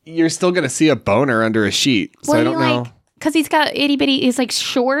 like, you're still going to see a boner under a sheet. So I don't know. Because he's got itty bitty... He's, like,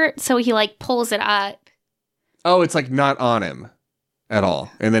 short, so he, like, pulls it up. Oh, it's, like, not on him at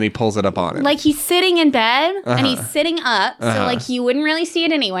all. And then he pulls it up on him. Like, he's sitting in bed, and he's sitting up, so, like, you wouldn't really see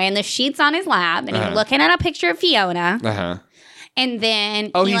it anyway. And the sheet's on his lap, and he's looking at a picture of Fiona. And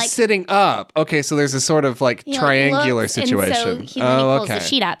then... Oh, he's sitting up. Okay, so there's a sort of, like, triangular situation. And so he pulls the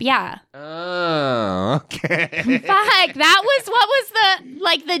sheet up, yeah. Oh, okay. Fuck, that was... What was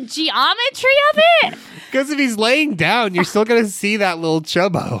the geometry of it? Because if he's laying down, you're still going to see that little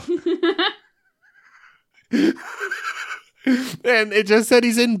chubbo. And it just said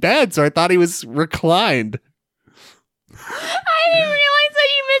he's in bed, so I thought he was reclined. I didn't realize that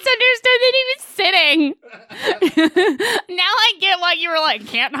you misunderstood that he was sitting. Now I get why you were like,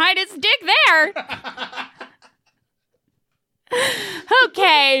 can't hide his dick there.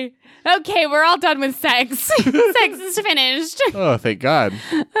 Okay, we're all done with sex. Sex is finished. Oh, thank God.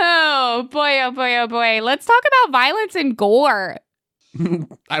 Oh boy. Let's talk about violence and gore.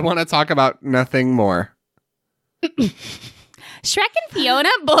 I want to talk about nothing more. Shrek and Fiona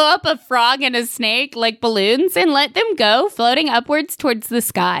blow up a frog and a snake like balloons and let them go floating upwards towards the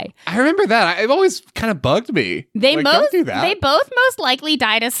sky. I remember that. It always kind of bugged me. Don't do that. They both most likely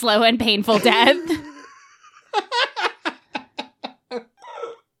died a slow and painful death.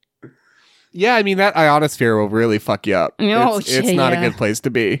 Yeah, I mean, that ionosphere will really fuck you up. It's not a good place to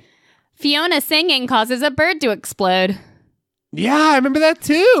be. Fiona singing causes a bird to explode. Yeah, I remember that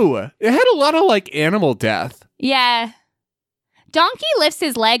too. It had a lot of, like, animal death. Yeah. Donkey lifts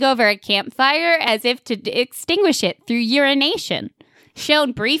his leg over a campfire as if to extinguish it through urination,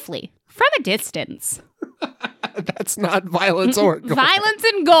 shown briefly from a distance. That's not violence or gore. Violence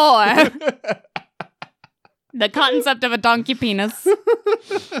and gore. The concept of a donkey penis.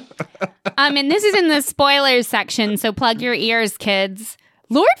 And this is in the spoilers section, so plug your ears, kids.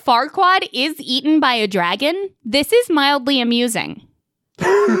 Lord Farquaad is eaten by a dragon. This is mildly amusing.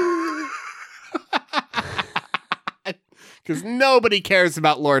 Because nobody cares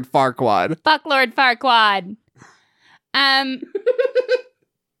about Lord Farquaad. Fuck Lord Farquaad.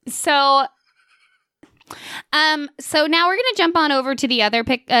 So now we're gonna jump on over to the other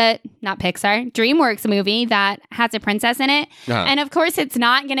not Pixar, DreamWorks movie that has a princess in it, and of course it's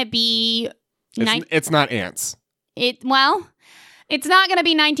not gonna be. It's not Ants. It's not gonna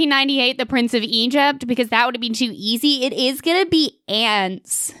be 1998, The Prince of Egypt, because that would be too easy. It is gonna be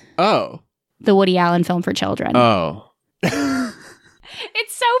Ants. Oh, the Woody Allen film for children. Oh.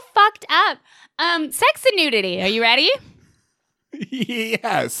 It's so fucked up. Sex and nudity. Are you ready?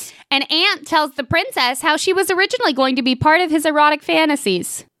 Yes. An ant tells the princess how she was originally going to be part of his erotic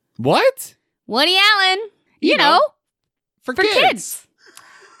fantasies. What? Woody Allen. You know. For kids.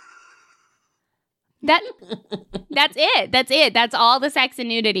 That's it. That's all the sex and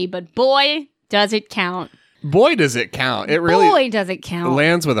nudity. But boy, does it count. Boy, does it count. It really does it count.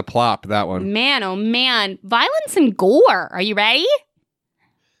 Lands with a plop, that one. Man, oh man. Violence and gore. Are you ready?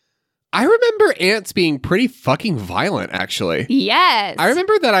 I remember Ants being pretty fucking violent, actually. Yes. I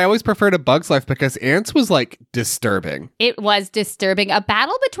remember that I always preferred A Bug's Life because Ants was, like, disturbing. It was disturbing. A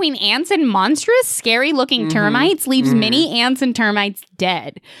battle between ants and monstrous, scary-looking termites leaves many ants and termites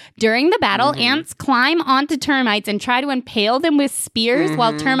dead. During the battle, ants climb onto termites and try to impale them with spears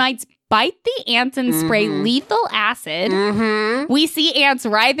while termites bite the ants and spray lethal acid. We see ants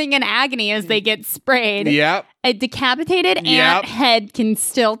writhing in agony as they get sprayed. Yep. A decapitated ant head can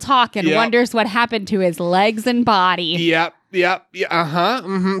still talk and wonders what happened to his legs and body. Yep.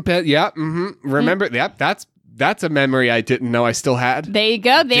 Remember, that's a memory I didn't know I still had. There you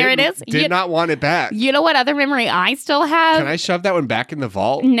go. It is. Did not want it back. You know what other memory I still have? Can I shove that one back in the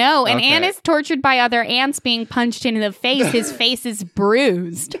vault? No. An ant is tortured by other ants being punched in the face. His face is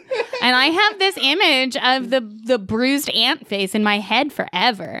bruised. And I have this image of the bruised ant face in my head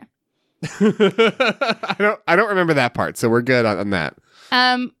forever. I don't remember that part, so we're good on that.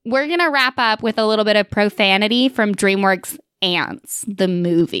 We're gonna wrap up with a little bit of profanity from DreamWorks Ants, the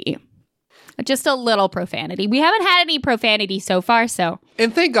movie. Just a little profanity. We haven't had any profanity so far, so.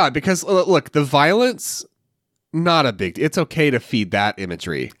 And thank God, because look, the violence, not a big deal. It's okay to feed that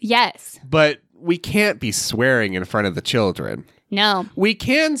imagery. Yes. But we can't be swearing in front of the children. No. We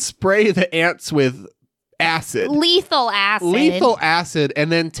can spray the ants with acid. Lethal acid,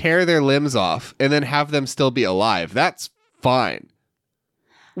 and then tear their limbs off and then have them still be alive. That's fine.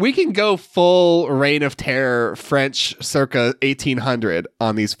 We can go full Reign of Terror French circa 1800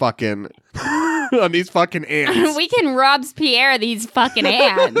 on these fucking on these fucking ants. We can Robespierre these fucking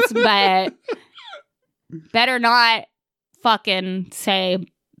ants, but better not fucking say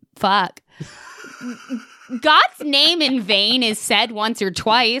fuck. God's name in vain is said once or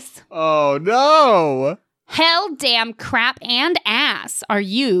twice. Oh no. Hell, damn, crap, and ass are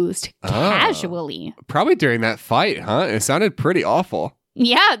used casually. Probably during that fight, huh? It sounded pretty awful.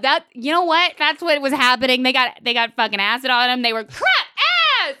 Yeah, you know what? That's what was happening. They got fucking acid on them. They were crap,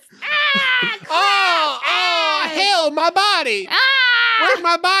 ass, crap, ass. Hell, my body. Ah!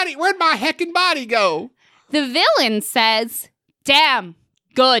 Where'd my heckin' body go? The villain says, damn,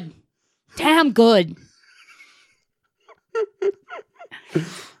 good. Damn good.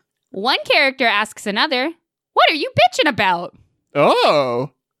 One character asks another, what are you bitching about?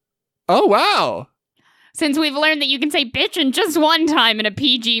 Oh, wow. Since we've learned that you can say bitchin' just one time in a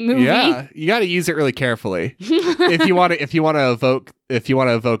PG movie. Yeah, you got to use it really carefully if you want to evoke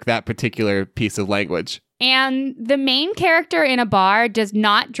that particular piece of language. And the main character in a bar does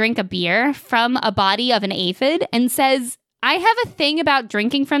not drink a beer from a body of an aphid and says, I have a thing about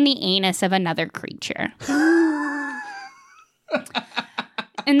drinking from the anus of another creature.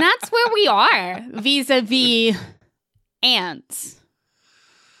 And that's where we are vis-a-vis ants.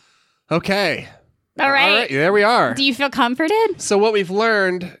 Okay. All right. There we are. Do you feel comforted? So what we've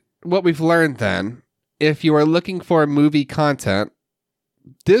learned then, if you are looking for movie content,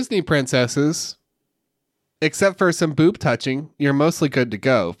 Disney princesses, except for some boob touching, you're mostly good to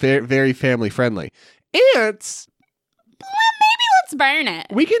go. Very, very family friendly. Ants, Let's burn it.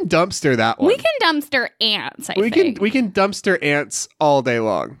 we can dumpster that one. We can dumpster ants, I think. We can dumpster ants all day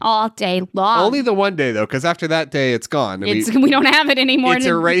long. All day long. Only the one day though, because after that day it's gone. We don't have it anymore. It's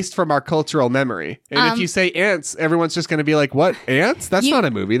erased from our cultural memory. And if you say ants, everyone's just going to be like, "What? Ants? That's not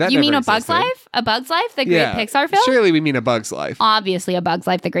a movie. That you never mean A existed." Bug's Life? A Bug's Life, the great Pixar film? Surely we mean A Bug's Life. Obviously, A Bug's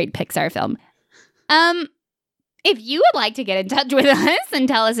Life, the great Pixar film. If you would like to get in touch with us and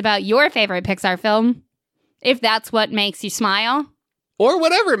tell us about your favorite Pixar film, if that's what makes you smile, Or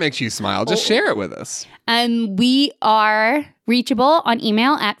whatever makes you smile, just share it with us. we are reachable on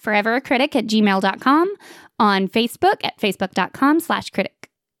email at foreveracritic@gmail.com, on Facebook at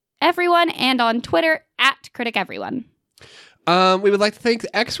facebook.com/criticeveryone, and on Twitter @criticeveryone. We would like to thank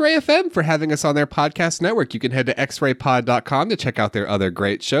X-Ray FM for having us on their podcast network. You can head to xraypod.com to check out their other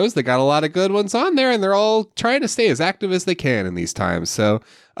great shows. They got a lot of good ones on there, and they're all trying to stay as active as they can in these times. So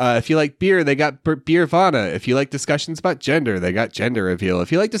if you like beer, they got Beervana. If you like discussions about gender, they got Gender Reveal.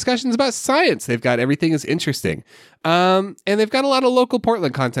 If you like discussions about science, they've got Everything is Interesting. And they've got a lot of local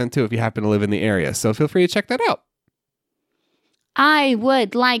Portland content, too, if you happen to live in the area. So feel free to check that out. I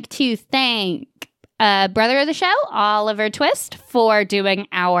would like to thank brother of the show, Oliver Twist, for doing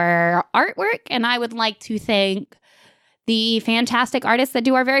our artwork. And I would like to thank the fantastic artists that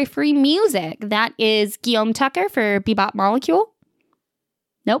do our very free music. That is Guillaume Tucker for Bebop Molecule.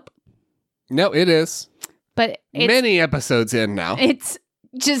 Nope. No, it is. But it's, many episodes in now. It's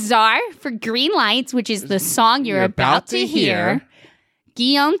Jazar for Green Lights, which is the song you're about to hear.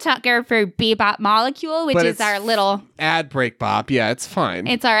 Guillaume Tucker for Bebop Molecule, which is our little ad break bop. Yeah, it's fine.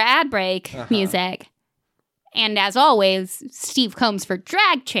 It's our ad break music. And as always, Steve Combs for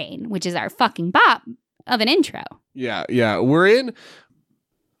Drag Chain, which is our fucking bop of an intro. Yeah. We're in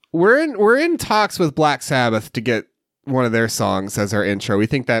talks with Black Sabbath to get one of their songs as our intro. We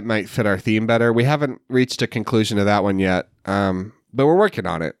think that might fit our theme better. We haven't reached a conclusion to that one yet, but we're working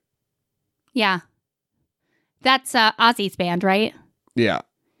on it. Yeah. That's Ozzy's band, right? Yeah.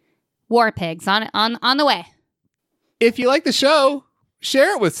 War Pigs on the way. If you like the show,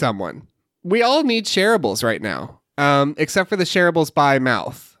 share it with someone. We all need shareables right now, except for the shareables by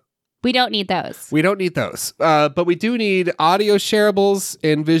mouth. We don't need those. But we do need audio shareables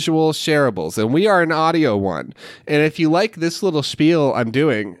and visual shareables, and we are an audio one. And if you like this little spiel I'm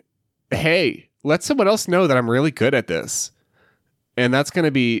doing, hey, let someone else know that I'm really good at this. And that's going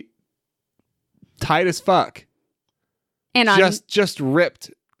to be tight as fuck. And just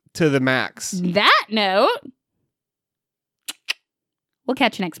ripped to the max. That note, we'll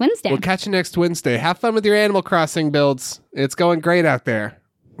catch you next Wednesday. Have fun with your Animal Crossing builds. It's going great out there.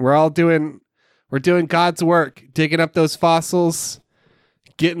 We're doing God's work, digging up those fossils,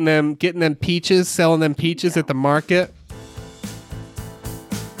 getting them peaches, selling them peaches at the market.